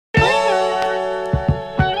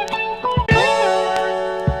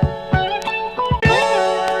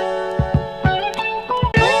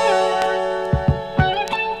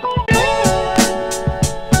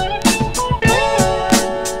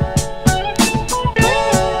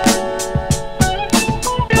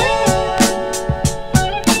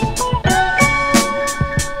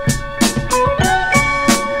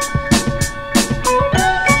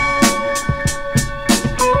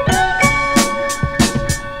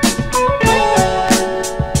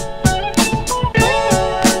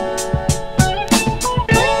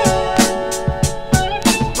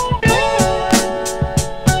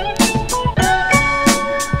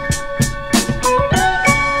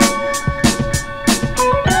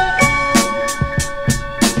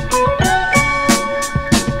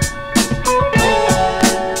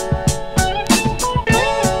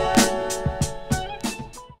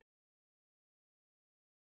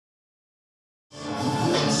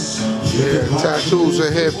Yeah, tattoos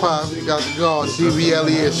and hip hop. You got the guard,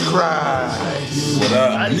 ALIAS KHRYST. What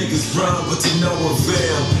up?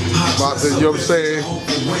 About to, you know what I'm saying?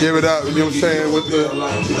 Give it up, you know what I'm saying? With the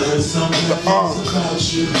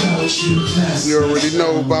you already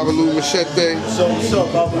know, BABALU, MACHETE. So what's up,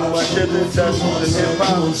 BABALU, MACHETE, tattoos and hip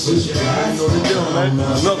hop. You know the deal, man.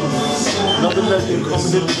 Another legend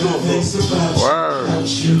coming in the door. Word.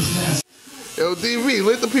 Yo, DV,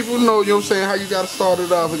 let the people know, you know what I'm saying, how you got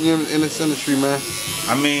started off in this industry, man.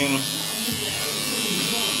 I mean,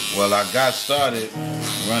 well, I got started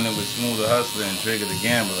running with Smooth the Hustler and Trigger the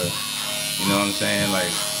Gambler. You know what I'm saying?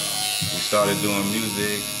 Like, we started doing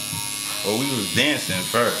music. Well, we was dancing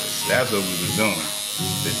first. That's what we was doing.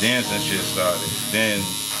 The dancing shit started. Then,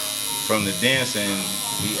 from the dancing,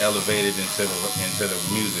 we elevated into the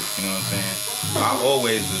music. You know what I'm saying? I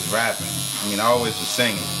always was rapping. I mean, I always was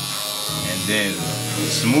singing. And then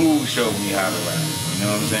Smooth showed me how to rap. You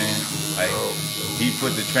know what I'm saying? Like, he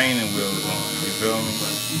put the training wheels on. You feel me?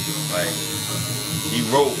 Like, he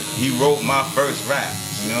wrote my first rap.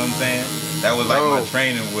 You know what I'm saying? That was like my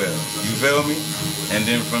training wheel. You feel me? And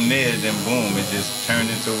then from there, then boom, it just turned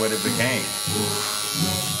into what it became.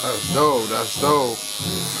 That's dope. That's dope.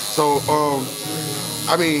 So,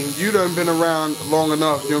 I mean, you done been around long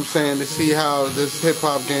enough, you know what I'm saying, to see how this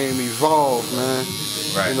hip-hop game evolved, man.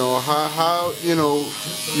 Right. You know, how you know,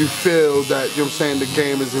 you feel that, you know what I'm saying, the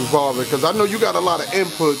game is evolving. Because I know you got a lot of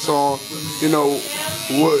inputs on, you know,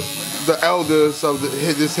 what the elders of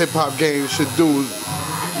this hip-hop game should do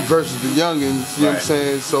versus the youngins, you know what I'm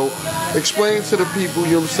saying? So, explain to the people,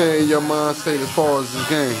 you know what I'm saying, your mind state as far as this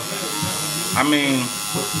game. I mean,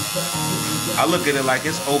 I look at it like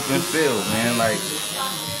it's open field, man. Like,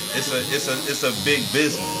 it's a big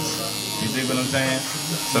business. You see what I'm saying?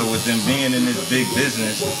 So with them being in this big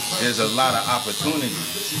business, there's a lot of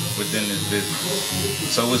opportunities within this business.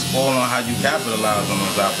 So it's all on how you capitalize on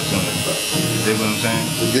those opportunities. You see what I'm saying?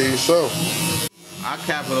 Indeed so. I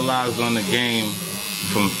capitalized on the game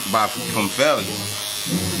from failure.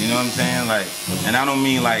 You know what I'm saying? Like, and I don't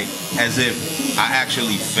mean like as if I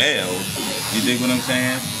actually failed. You dig what I'm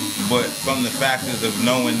saying? But from the factors of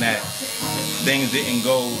knowing that things didn't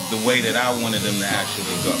go the way that I wanted them to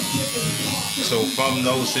actually go. So from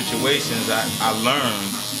those situations, I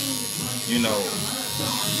learned, you know,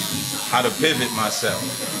 how to pivot myself,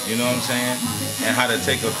 you know what I'm saying? And how to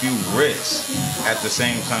take a few risks at the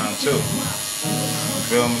same time too. You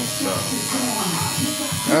feel me? So.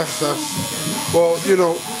 That's well, you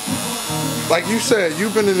know, like you said,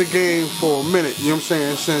 you've been in the game for a minute, you know what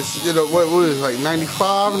I'm saying, since, you know, what is it, like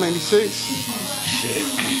 95, 96? Shit.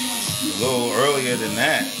 A little earlier than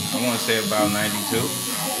that. I want to say about 92.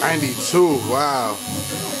 92, wow.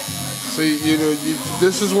 See, you know,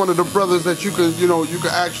 this is one of the brothers that you could, you know, you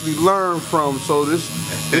could actually learn from. So this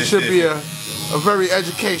should be a very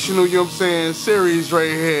educational, you know what I'm saying, series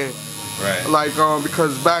right here. Right. Like,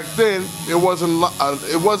 because back then it wasn't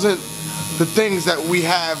the things that we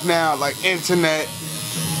have now, like internet.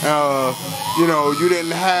 You know, you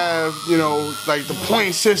didn't have, you know, like the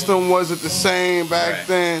point system wasn't the same back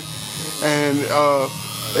then. And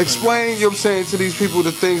explain, you know what I'm saying, to these people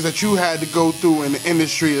the things that you had to go through in the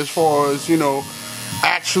industry as far as, you know,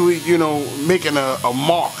 actually, you know, making a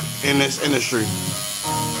mark in this industry.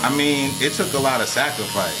 I mean, it took a lot of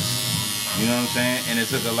sacrifice, you know what I'm saying? And it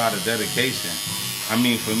took a lot of dedication. I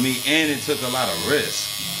mean, for me, and it took a lot of risk.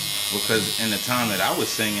 Because in the time that I was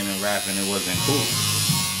singing and rapping, it wasn't cool.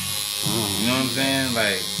 You know what I'm saying?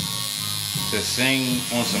 Like, to sing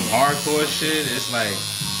on some hardcore shit, it's like,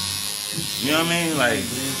 you know what I mean? Like,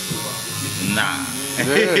 nah.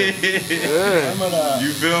 Yeah.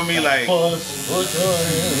 You feel me? Like,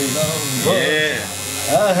 yeah.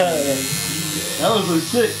 That was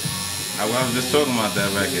legit. I was just talking about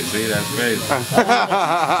that record. See, that's crazy.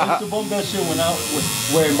 I used to bump that shit when I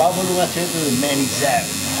was wearing BABALU and Manny Zap.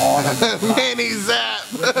 Manny Zap.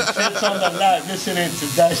 Shit's on the live, listening to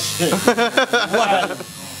that shit. Wow.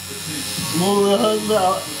 Smooth the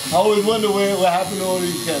Hustler. I always wonder what happened to all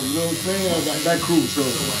these cats. You know what I'm saying? That crew. So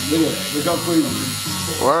look how crazy.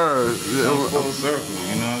 Word. Full circle.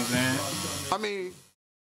 You know what I'm saying? I mean.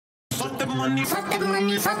 Fuck the money, fuck the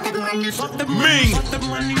money, fuck the money, fuck the money, fuck the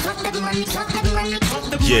money, fuck the money, fuck the money, fuck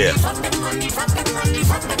the money, yeah. Fuck the money, fuck the money,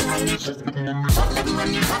 fuck the money, fuck the money, fuck the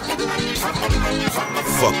money, fuck the money, fuck the money,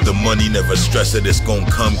 fuck the money, never stress it, it's gon'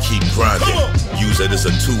 come, keep grinding. Use it as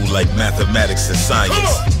a tool like mathematics and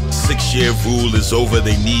science. 6-year rule is over,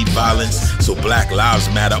 they need violence. So Black Lives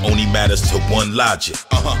Matter only matters to one logic,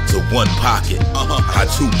 to one pocket, how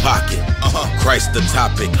two pocket. Christ the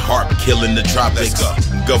topic, harp killing the tropics.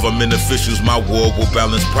 Government officials, my war will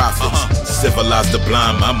balance profits. Civilize the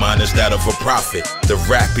blind, my mind is that of a prophet. The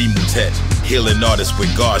rap Motet, healing artist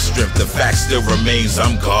with God's strength. The fact still remains,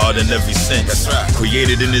 I'm God in every sense.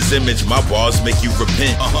 Created in his image, my bars make you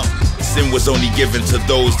repent. Sin was only given to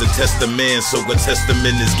those that test the man, so a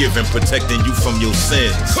testament is given, protecting you from your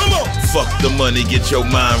sins. Come on! Fuck the money, get your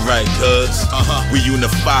mind right, cuz we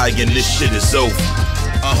unify and this shit is over.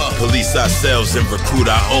 Police ourselves and recruit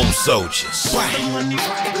our own soldiers.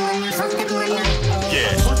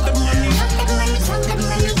 Yeah.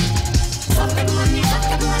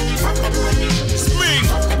 Swing.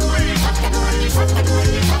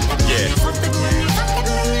 Yeah.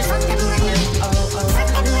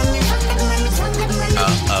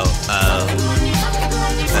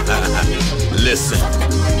 Listen.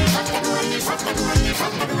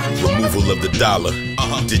 Removal of the dollar,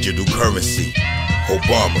 digital currency.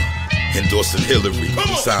 Obama endorsing Hillary.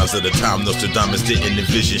 Signs of the time Nostradamus didn't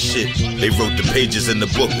envision shit. They wrote the pages in the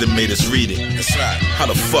book that made us read it. That's right. How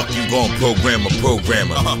the fuck you gon' program a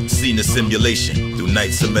programmer? Seen a simulation through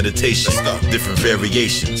nights of meditation. Different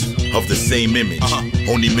variations of the same image,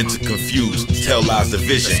 only meant to confuse, tell lies the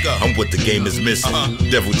vision. I'm what the game is missing.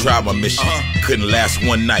 Devil tried my mission, couldn't last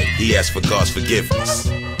one night. He asked for God's forgiveness.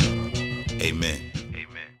 Amen.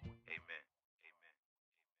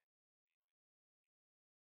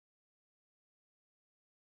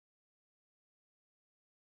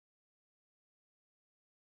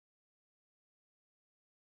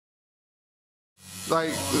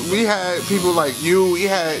 Like, we had people like you, we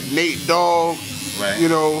had Nate Dogg, right, you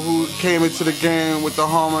know, who came into the game with the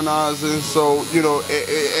harmonizing. So, you know,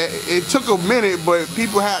 it took a minute, but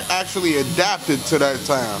people had actually adapted to that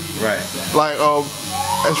time. Right. Like,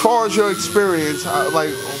 as far as your experience,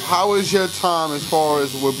 like, how was your time as far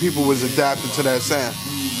as when people was adapting to that sound?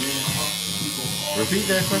 Repeat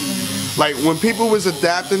that question. Like, when people was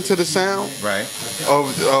adapting to the sound, right,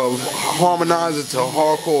 of harmonizing to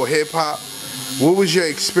hardcore hip hop, what was your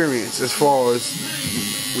experience as far as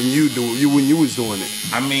when you was doing it?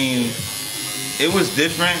 I mean, it was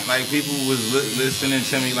different. Like, people was listening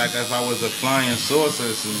to me like if I was a flying saucer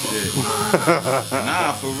or some shit.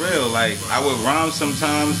 Nah, for real. Like, I would rhyme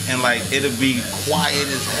sometimes and like it'd be quiet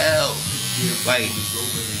as hell. Like,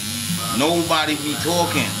 nobody be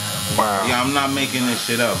talking. Wow. Yeah, I'm not making this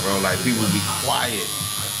shit up, bro. Like, people be quiet.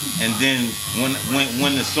 And then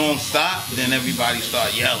when the song stopped, then everybody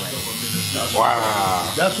start yelling. Wow.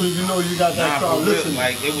 That's when you know you got that crowd listening.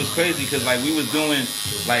 Like, it was crazy because like we was doing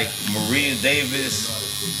like Maria Davis,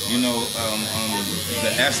 you know,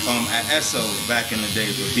 the ESO back in the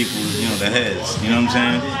days with people, you know, the heads, you know what I'm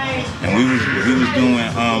saying? And we was doing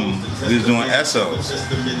ESOs,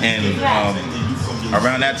 and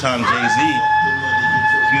around that time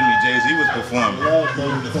Jay-Z was performing.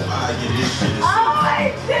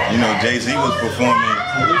 You know, Jay-Z was performing.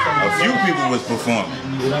 A few people was performing.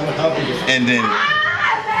 And then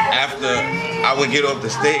after I would get off the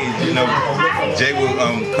stage, you know, Jay would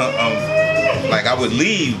like I would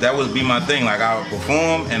leave. That would be my thing. Like, I would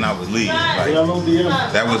perform and I would leave. Like,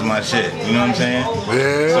 that was my shit. You know what I'm saying?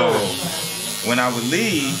 Yeah. So when I would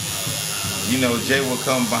leave, you know, Jay would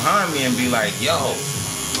come behind me and be like, "Yo,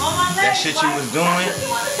 that shit you was doing,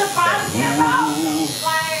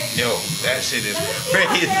 yo, that shit is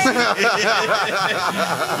crazy."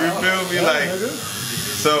 You feel me? Like,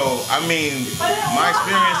 so, I mean, my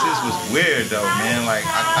experiences was weird though, man. Like,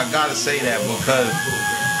 I gotta say that because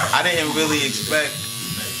I didn't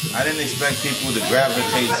expect people to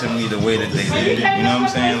gravitate to me the way that they did. You know what I'm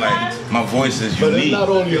saying? Like, my voice is unique. But it's not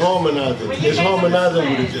only harmonizing, it's harmonizing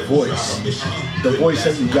with his voice. The voice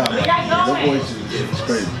that you got, man. The voice is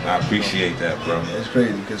crazy. I appreciate that, bro. It's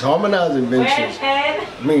crazy, because harmonizing Vince's, I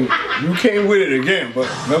mean, you came with it again, but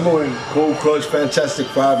remember when Cold Crush, Fantastic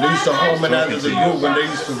Five, they used to harmonize as a group when they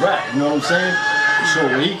used to rap, you know what I'm saying? So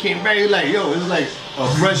when he came back, he was like, yo, it's like a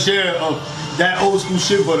fresh air of that old school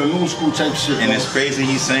shit, but a new school type shit. And it's crazy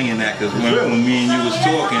he's singing that, because when me and you was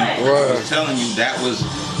talking, I was telling you that's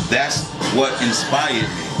what inspired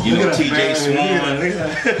me. You know, TJ Swan.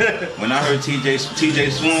 When I heard TJ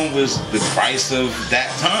Swan was the Christ of that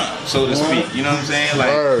time, so to speak. You know what I'm saying?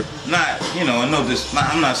 Like, not, you know, I'm not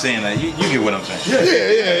saying that. You get what I'm saying?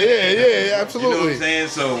 Yeah, absolutely. You know what I'm saying?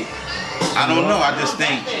 So, I don't know. I just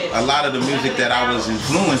think a lot of the music that I was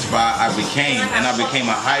influenced by, I became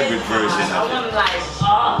a hybrid version of it.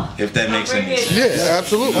 If that makes any sense. Yeah,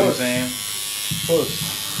 absolutely. You know what I'm saying?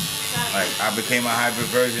 Like, I became a hybrid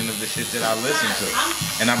version of the shit that I listened to.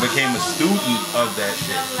 And I became a student of that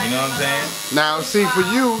shit. You know what I'm saying? Now, see, for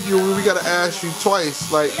you, we gotta ask you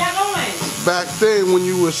twice. Like, back then when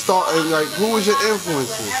you were starting, like, who was your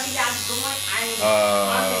influences?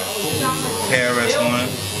 KRS-One.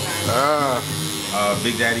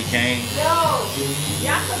 Big Daddy Kane.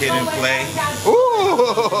 Kid and Play.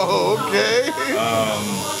 Ooh, okay.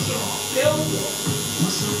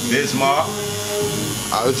 Bismarck.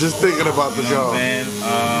 I was just thinking about the job. Who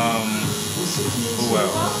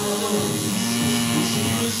else?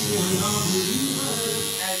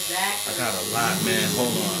 I got a lot, man.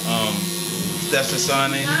 Hold on.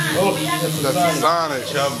 Stetsasonic. Stetsasonic.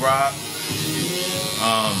 Chubb Rock.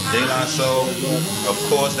 De La Soul. Of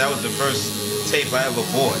course, that was the first tape I ever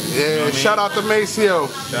bought. Yeah, you know shout out to Maceo.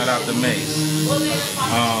 Shout out to Mace.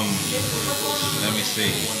 Let me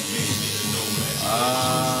see.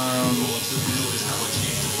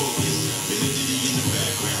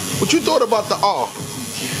 What you thought about the R?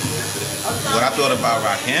 What I thought about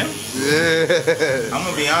Rakim? Yeah. I'm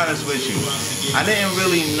gonna be honest with you. I didn't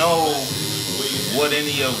really know what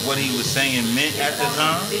any of what he was saying meant at the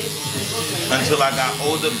time until I got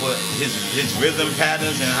older, but his rhythm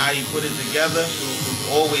patterns and how he put it together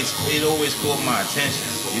always caught my attention.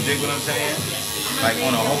 You dig what I'm saying? Like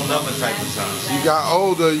on a whole nother type of time. You got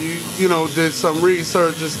older, you know, did some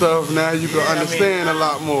research and stuff, now you can understand a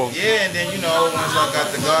lot more. Yeah, and then once I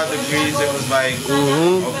got the guard degrees, it was like,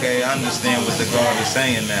 okay, I understand what the guard is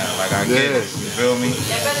saying now. Like I get it, you feel me?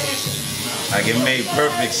 Like it made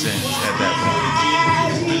perfect sense at that point.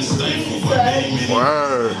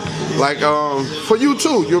 Word. Like for you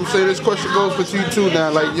too, you know what I'm saying? This question goes for you too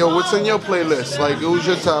now. Like, yo, what's in your playlist? Like, it was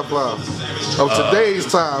your top 5 of today's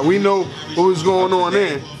time. We know what was going on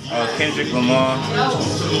then. Kendrick Lamar,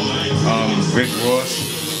 Rick Ross,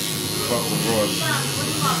 fuck with Ross.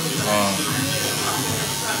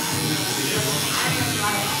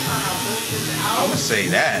 I'm gonna say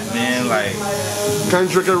that, man. Like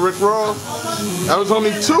Kendrick and Rick Ross. That was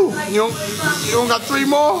only 2. You don't got 3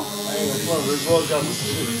 more?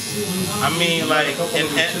 I mean, like, and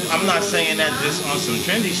I'm not saying that just on some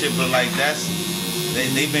trendy shit, but like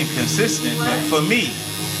they've been consistent. But for me,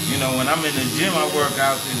 you know, when I'm in the gym, I work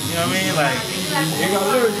out. You know what I mean? Like,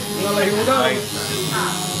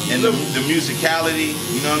 and the musicality.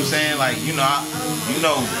 You know what I'm saying? Like, you know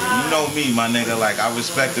me, my nigga. Like, I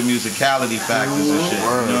respect the musicality factors and shit. You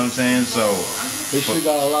know what I'm saying? So. This shit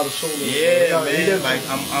got a lot of soul. Yeah, man. Like,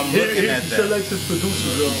 I'm looking at that. He selects his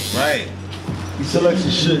producers, right. He selects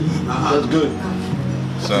his shit. That's good.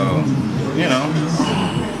 So, you know.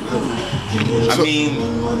 I mean,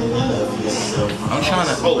 I'm trying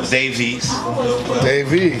to. Oh, Davies.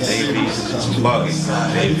 Bugging.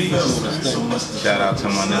 Davies. Shout out to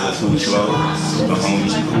my nigga Kuchlo, the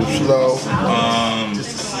homie. Kuchlo.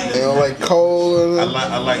 You know, like Cole. I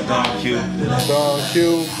like Don Q.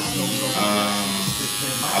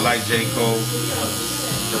 I like J. Cole.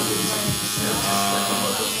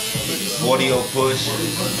 Audio Push.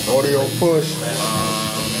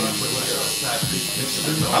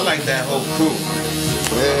 I like that whole crew. I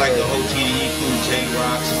like the whole TDE crew,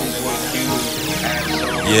 J-Rock, Schoolboy Q, Axel.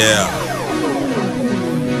 Yeah.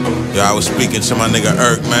 Yo, I was speaking to my nigga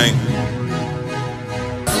Irk, man.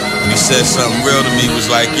 And he said something real to me. He was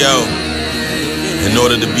like, yo, in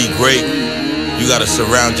order to be great, you gotta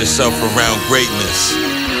surround yourself around greatness.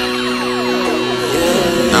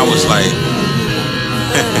 And I was like,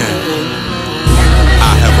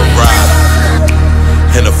 I have arrived.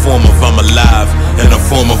 In the form of I'm alive, in the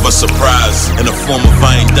form of a surprise, in the form of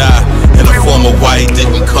I ain't die, in the form of why it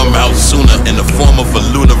didn't come out sooner, in the form of a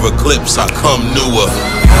lunar eclipse, I come newer.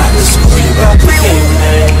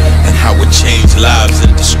 And how it changed lives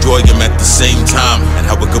and destroy them at the same time, and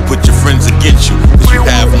how it could put your friends against you, cause you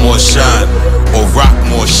have more shine, or rock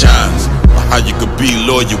more shines, or how you could be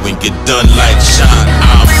loyal and get done like shine.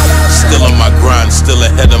 I'm still on my grind, still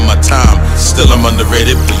ahead of my time, still I'm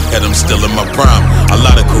underrated, but yet I'm still in my prime. A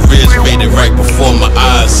lot of careers faded right before my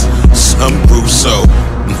eyes, some grew so,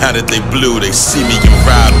 now that they blew, they see me and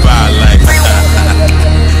ride by like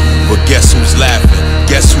but guess who's laughing,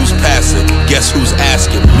 guess who's passing, guess who's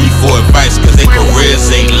asking me for advice, cause their careers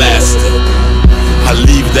ain't lasting. I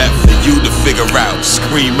leave that for you to figure out,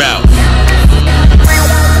 scream out.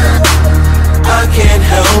 I can't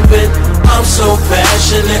help it, I'm so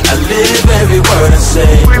passionate, I live every word I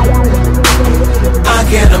say. I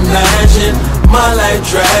can't imagine my life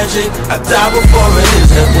tragic, I die before it is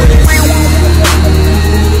that way.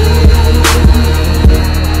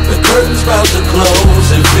 The curtain's about to close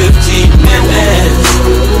in 15 minutes.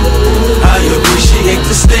 I appreciate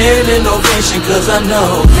the standing ovation, cause I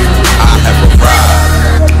know I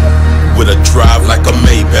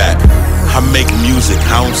music,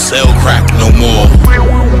 I don't sell crack no more.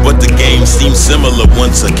 But the game seemed similar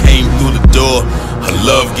once I came through the door. I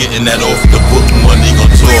love getting that off the book money on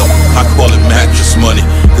tour. I call it mattress money,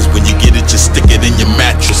 cause when you get it, you stick it in your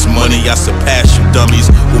mattress money. I surpass you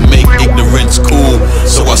dummies who make ignorance cool.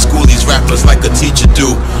 So I school these rappers like a teacher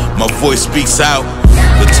do. My voice speaks out,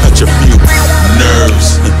 to touch a few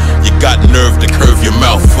nerves. You got nerve to curve your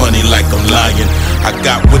mouth funny like I'm lying. I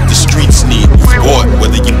got what the streets need. Sport,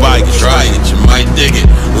 whether you buy it, try it, you might dig it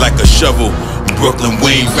like a shovel. Brooklyn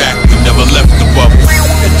Wayne back, we never left the bubble.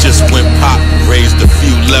 It just went pop, raised a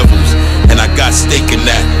few levels, and I got stake in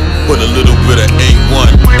that. Put a little bit of A1.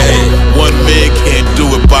 Hey, one man can't do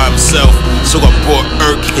it by himself, so I brought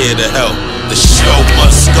Irk here to help. The show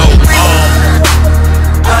must go on.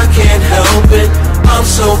 I can't help it, I'm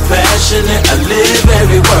so passionate, I live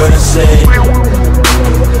every word I say.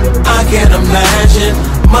 I can't imagine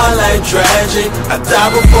my life tragic, I die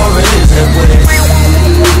before it is that way.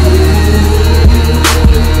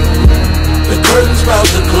 The curtain's about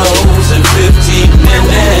to close in 15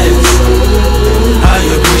 minutes. I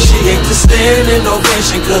appreciate the standing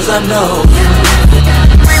ovation, cause I know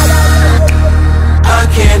I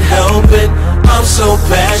can't help it, I'm so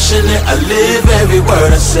passionate, I live every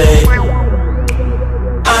word I say.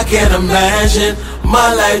 I can't imagine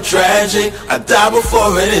my life tragic, I die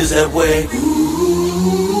before it is that way.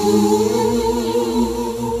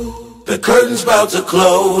 The curtain's about to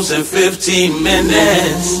close in 15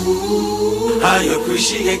 minutes. I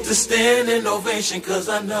appreciate the standing ovation, cause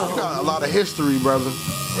I know Got a lot of history, brother.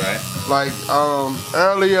 Right. Like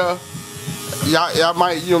earlier, y'all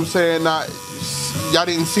might, you know what I'm saying, y'all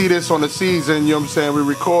didn't see this on the season, you know what I'm saying, we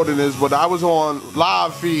recording this, but I was on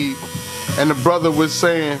live feed and the brother was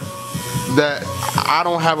saying that I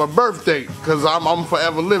don't have a birthday because I'm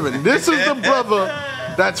forever living. This is the brother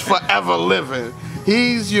that's forever living.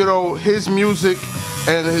 He's, you know, his music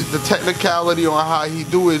and the technicality on how he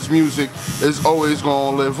do his music is always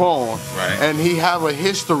gonna live on. Right. And he have a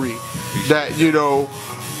history that, you know,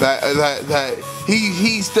 that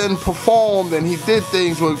he's then performed and he did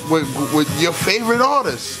things with your favorite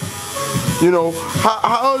artists. You know,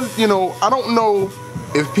 how you know, I don't know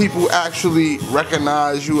if people actually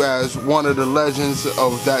recognize you as one of the legends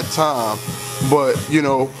of that time, but you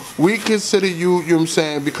know, we consider you, you know what I'm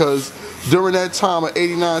saying, because during that time of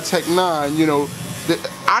 89 Tech 9, you know,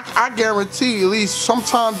 I guarantee at least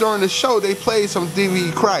sometime during the show they played some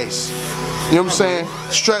DV Christ. You know what I'm saying?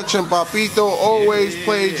 Stretch and Papito always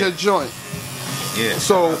played your joint. Yeah.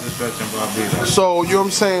 So, you know what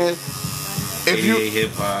I'm saying? If 88 you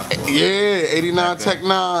hip hop. Yeah, 89 Tech 9.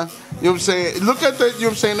 You know what I'm saying? Look at that, you know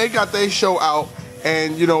what I'm saying? They got their show out,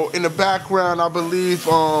 and you know, in the background I believe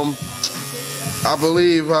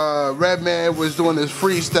Redman was doing his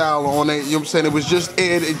freestyle on it, you know what I'm saying? It was just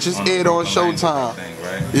aired, on Showtime.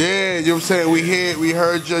 Right? Yeah, you know what I'm saying? We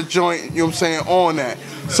heard your joint, you know what I'm saying, on that.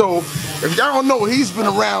 So if y'all don't know, he's been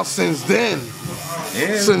around since then.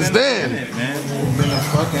 Yeah, since then. Minute, man. It's been a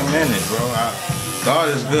fucking minute, bro. God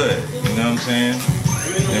is good, you know what I'm saying?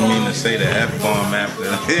 Didn't mean to say the F-bomb after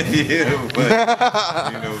yeah, but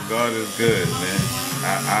you know, God is good, man.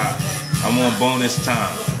 I'm on bonus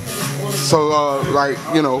time. So like,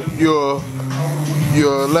 you know, you're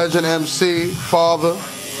a legend MC, father,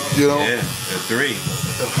 you know. Yeah, the three.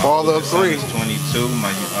 Father of three. My is 22,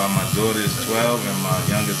 my daughter is 12, and my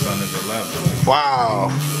youngest son is 11. Wow.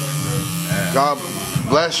 Yeah. God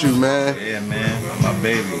bless you, man. Yeah, man, my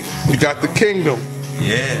baby. You got the kingdom.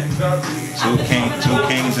 Yeah, two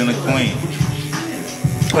kings and a queen.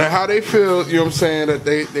 And how they feel, you know what I'm saying, that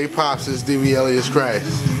they pops is DV ALIAS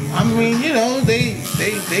KHRYST? I mean, you know, they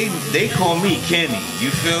call me Kenny. You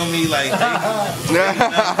feel me? Like they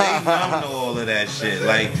numb to all of that shit.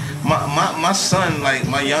 Like my son, like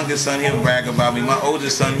my youngest son, he'll brag about me. My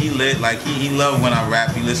oldest son, he lit. Like he loved when I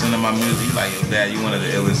rap. He listened to my music. He like, yo, Dad, you one of the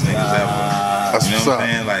illest niggas ever. That's you know what's what up. I'm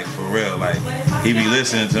saying? Like for real. Like he be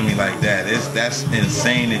listening to me like that. That's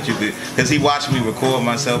insane that you could, cause he watched me record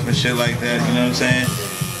myself and shit like that. You know what I'm saying?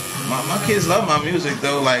 My kids love my music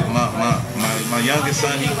though. Like my youngest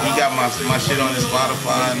son, he got my shit on his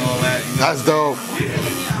Spotify and all that. You know? That's dope.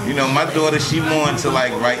 You know, my daughter, she more into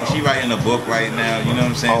like she writing a book right now. You know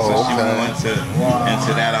what I'm saying? Oh, so she more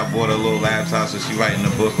into that. I bought her a little laptop, so she writing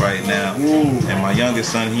a book right now. And my youngest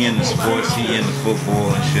son, he into sports, he into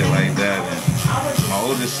football and shit like that. And my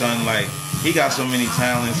oldest son, like, he got so many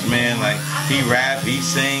talents, man. Like, he rap, he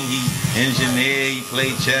sing, he engineer, he play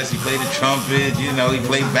chess, he play the trumpet, you know, he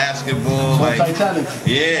play basketball. Like,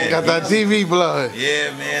 yeah. Got that TV blood.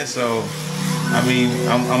 Yeah, man. So, I mean,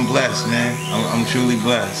 I'm blessed, man. I'm truly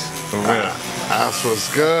blessed, for real. That's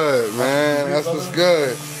what's good, man. That's what's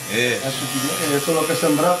good. Yeah. Eso es lo que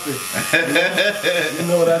sembraste. You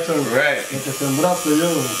know that's a, Right. Lo que sembraste, yo.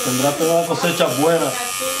 Sembraste una cosecha buena.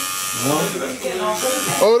 No?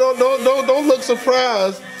 Oh, don't look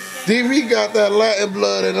surprised. DV got that Latin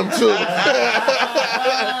blood in him too.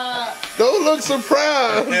 Don't look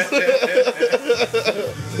surprised.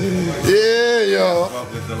 Yeah, yo.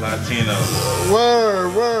 Fuck with the Latinos.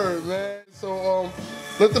 Word, man. So,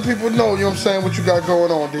 let the people know, you know what I'm saying, what you got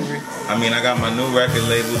going on, DV. I mean, I got my new record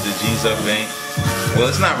label, the G's Up Bank. Well,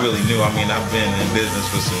 it's not really new. I mean, I've been in business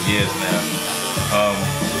for some years now.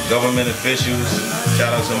 Government officials,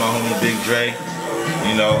 shout out to my homie Big Dre.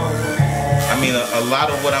 You know, I mean, a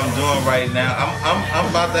lot of what I'm doing right now, I'm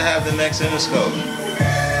about to have the next Interscope.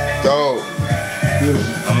 Dope.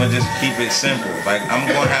 I'm gonna just keep it simple. Like, I'm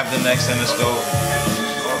gonna have the next Interscope,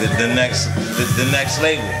 the next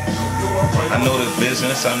label. I know the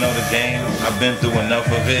business, I know the game. I've been through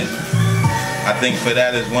enough of it. I think for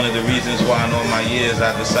that is one of the reasons why in all my years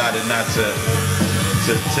I decided not to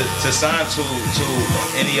sign to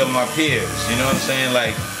any of my peers. You know what I'm saying?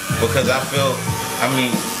 Like, because I feel, I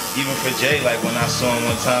mean, even for Jay, like when I saw him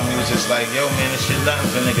one time, he was just like, yo man, this shit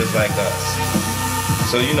nothing for niggas like us.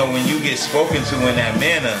 So, you know, when you get spoken to in that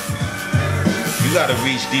manner, you gotta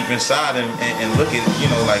reach deep inside and look at,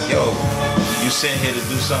 you know, like, yo, you sitting here to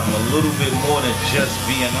do something a little bit more than just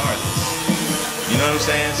be an artist. You know what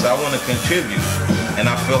I'm saying? So I want to contribute.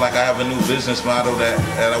 And I feel like I have a new business model that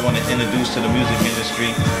I want to introduce to the music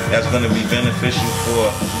industry that's going to be beneficial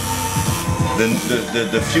for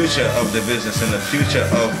the future of the business and the future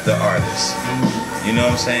of the artists. You know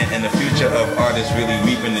what I'm saying? And the future of artists really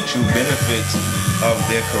reaping the true benefits of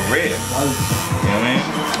their career. You know what I mean?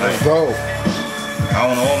 Like, Dope. I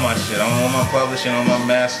own all my shit. I own all my publishing, all my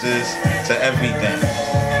masters, to everything.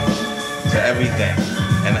 To everything.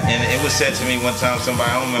 And it was said to me one time, somebody,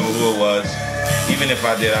 I don't remember who it was. Even if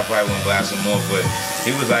I did, I probably wouldn't blast him more. But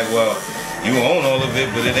he was like, well, you own all of it,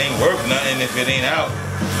 but it ain't worth nothing if it ain't out.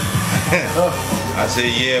 I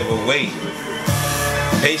said, yeah, but wait.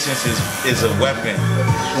 Patience is a weapon.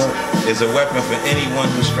 It's a weapon for anyone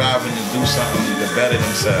who's striving to do something to better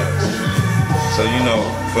themselves. So, you know,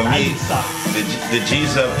 for me, the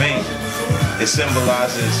G's Up Bank, it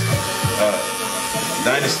symbolizes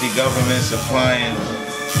dynasty government supplying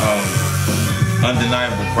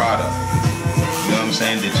undeniable product. You know what I'm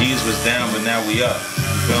saying? The G's was down, but now we up.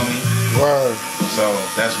 You feel me? Word. So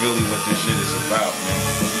that's really what this shit is about,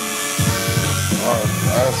 man.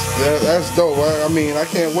 That's dope. I mean, I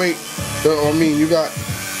can't wait. I mean, you got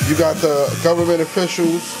the government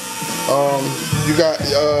officials. You got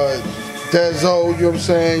Dezo. You know what I'm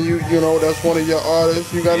saying? You know that's one of your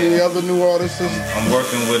artists. You got any other new artists? I'm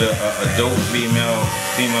working with a dope female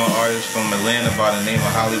artist from Atlanta by the name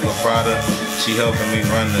of Hollywood Prada. She helping me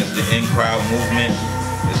run the in-crowd movement.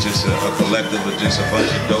 It's just a collective of just a bunch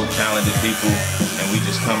of dope, talented people, and we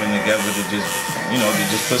just coming together to just, you know, to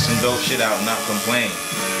just put some dope shit out and not complain.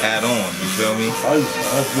 Add on, you feel me?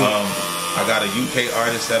 I got a UK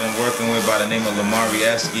artist that I'm working with by the name of Lamari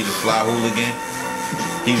Esky, the Fly Hooligan.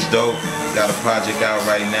 He's dope. Got a project out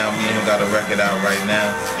right now. Me and him got a record out right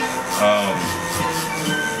now.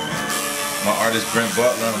 My artist Brent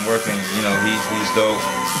Butler, I'm working, you know, he's dope.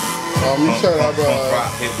 You said rock,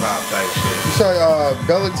 hip hop type shit. You said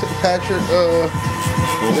Bella Patrick.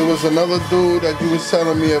 There was another dude that you was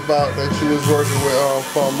telling me about that you was working with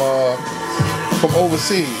from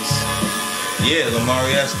overseas. Yeah,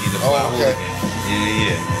 Lamari Esky, the Fly Hooligan.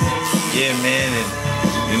 Yeah, man. And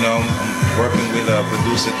you know, I'm working with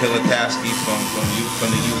producer Killer Kasky from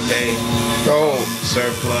the UK. Oh.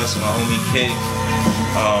 Surplus, my homie Kid.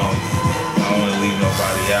 I don't want to leave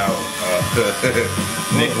nobody out.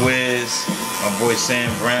 Nick Wiz, my boy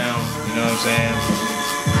Sam Brown, you know what I'm saying?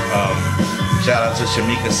 Shout out to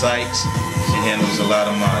Shamika Sykes. She handles a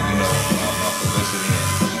lot of my, you know, my publicity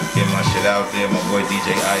and getting my shit out there. My boy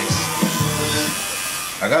DJ Ice.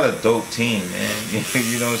 I got a dope team, man. You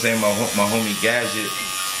know what I'm saying? My homie Gadget,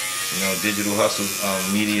 you know, Digital Hustle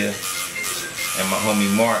Media, and my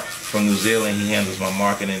homie Mark from New Zealand. He handles my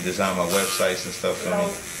marketing, design my websites and stuff for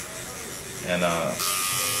me. And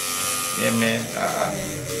yeah, man,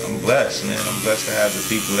 I'm blessed, man. I'm blessed to have the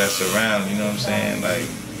people that surround, you know what I'm saying? Like,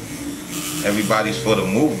 everybody's for the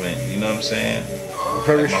movement, you know what I'm saying?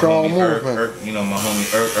 Very like strong movement. You know, my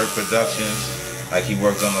homie Irk Productions, like he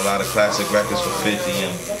worked on a lot of classic records for 50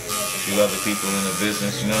 and a few other people in the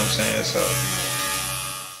business, you know what I'm saying? So,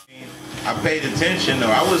 I paid attention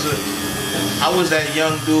though. I was that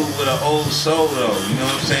young dude with an old soul though, you know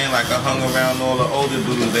what I'm saying? Like I hung around all the older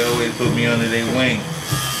dudes, they always put me under their wing.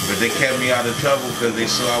 But they kept me out of trouble because they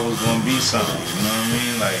saw I was gonna be something, you know what I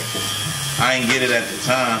mean? Like, I ain't get it at the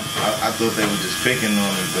time. I thought they were just picking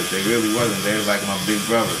on me, but they really wasn't. They was like my big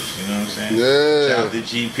brothers. You know what I'm saying? Yeah. Shout out to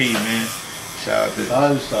GP, man. Shout out to.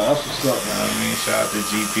 I understand. That's what's up, man. I mean, shout out to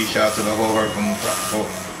GP. Shout out to the whole Herkimer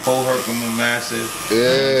Massive.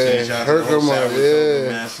 Yeah. Shout out Herkimer. to the whole Yeah.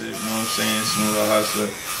 Massive. You know what I'm saying? Smooth Hustler.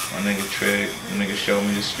 My nigga Trey. My nigga showed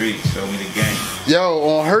me the streets. Showed me the game. Yo,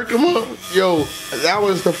 on Herkimer, yo, that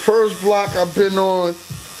was the first block I've been on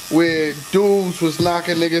where dudes was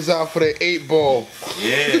knocking niggas out for their 8-ball.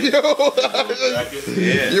 Yeah. Yo.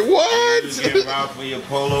 Yeah. You what? You get robbed for your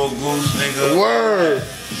polo goose, nigga. Word.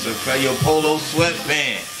 So for your polo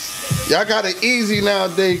sweatpants. Y'all got it easy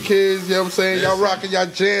nowadays, kids. You know what I'm saying? Y'all rocking y'all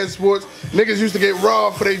Jan Sports. Niggas used to get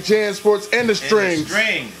robbed for their Jan Sports and the strings.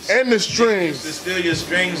 And the strings. Niggas used to steal your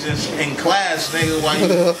strings in class, nigga, while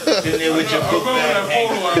you sitting there with your book bag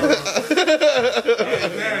hanging.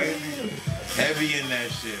 Heavy in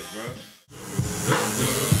that shit, bro.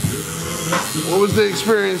 What was the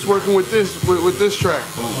experience working with this track?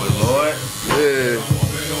 Oh, Lord. Yeah.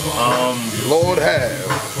 Lord have.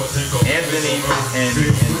 Anthony and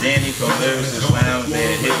Danny from Lyricist Lounge, they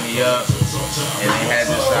had hit me up and they had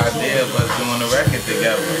this idea of us doing a record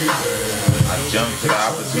together. I jumped to the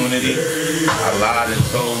opportunity. I lied and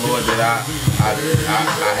told Lord that I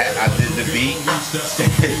did the beat.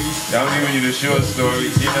 I'm giving you the short story,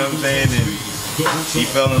 you know what I'm saying? And he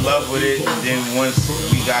fell in love with it, and then once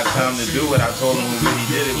we got time to do it, I told him who really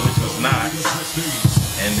did it, which was Knox.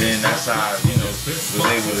 And then that's how I, you know, was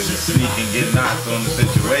able to sneak and get Knox on the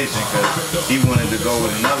situation, because he wanted to go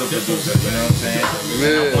with another producer, you know what I'm saying? Yeah.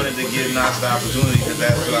 And I wanted to give Knox the opportunity because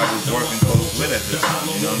that's what I was working close with at the time,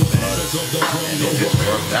 you know what I'm saying? And it just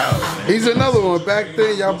worked out, man. He's another one. Back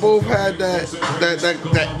then, y'all both had that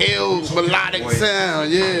ill melodic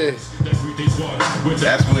sound, yeah.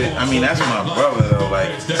 That's what, I mean, that's my brother though, like,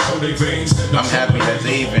 I'm happy that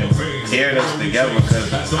they even paired us together,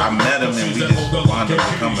 because I met him and we just wound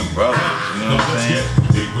up becoming brothers, you know what I'm saying?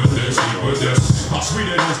 How sweet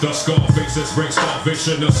it is, the skull faces bring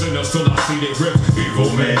starvation, the sinners till I see they grip. Evil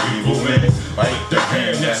men, bite the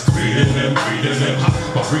hand that's feeding them, by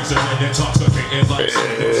reason and intoxicating like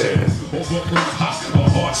seduction. Overproof hot, a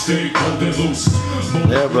heart stay cold and loose.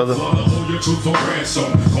 Yeah, brother. Hold your truth for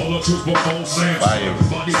ransom, call the truth before Samson.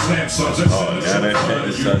 Body slam sons and sinners. Yeah, that shit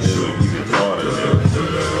is such even harder,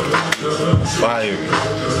 Fire.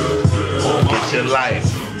 Get your life.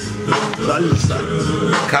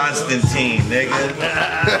 Constantine, nigga.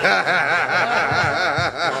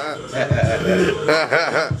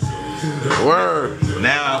 Word.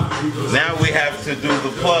 Now we have to do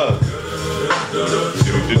the plug.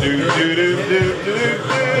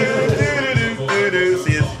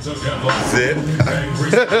 Zip.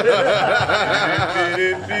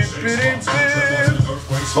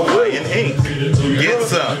 Hawaiian ink. Get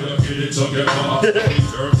some.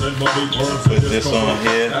 Put this on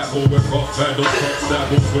here.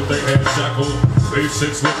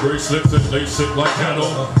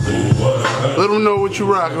 Let them know what you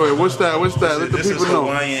rock with. What's that? Let the people know.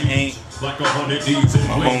 Hawaiian ink. My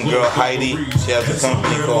homegirl Heidi, she has a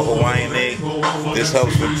company called Hawaiian Ink. This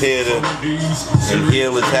helps repair and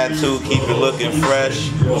heal a tattoo, keep it looking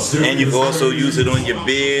fresh. And you can also use it on your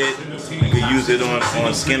beard. You can use it on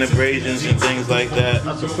skin abrasions and things like that.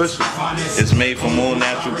 That's official. It's made from all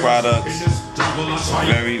natural products.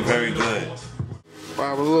 Very, very good.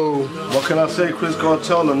 BABALU. What can I say? Kris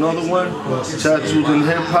Kartel, another one. Tattoos in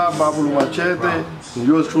hip hop, BABALU Machete. And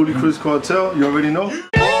yours truly, Kris Kartel. You already know.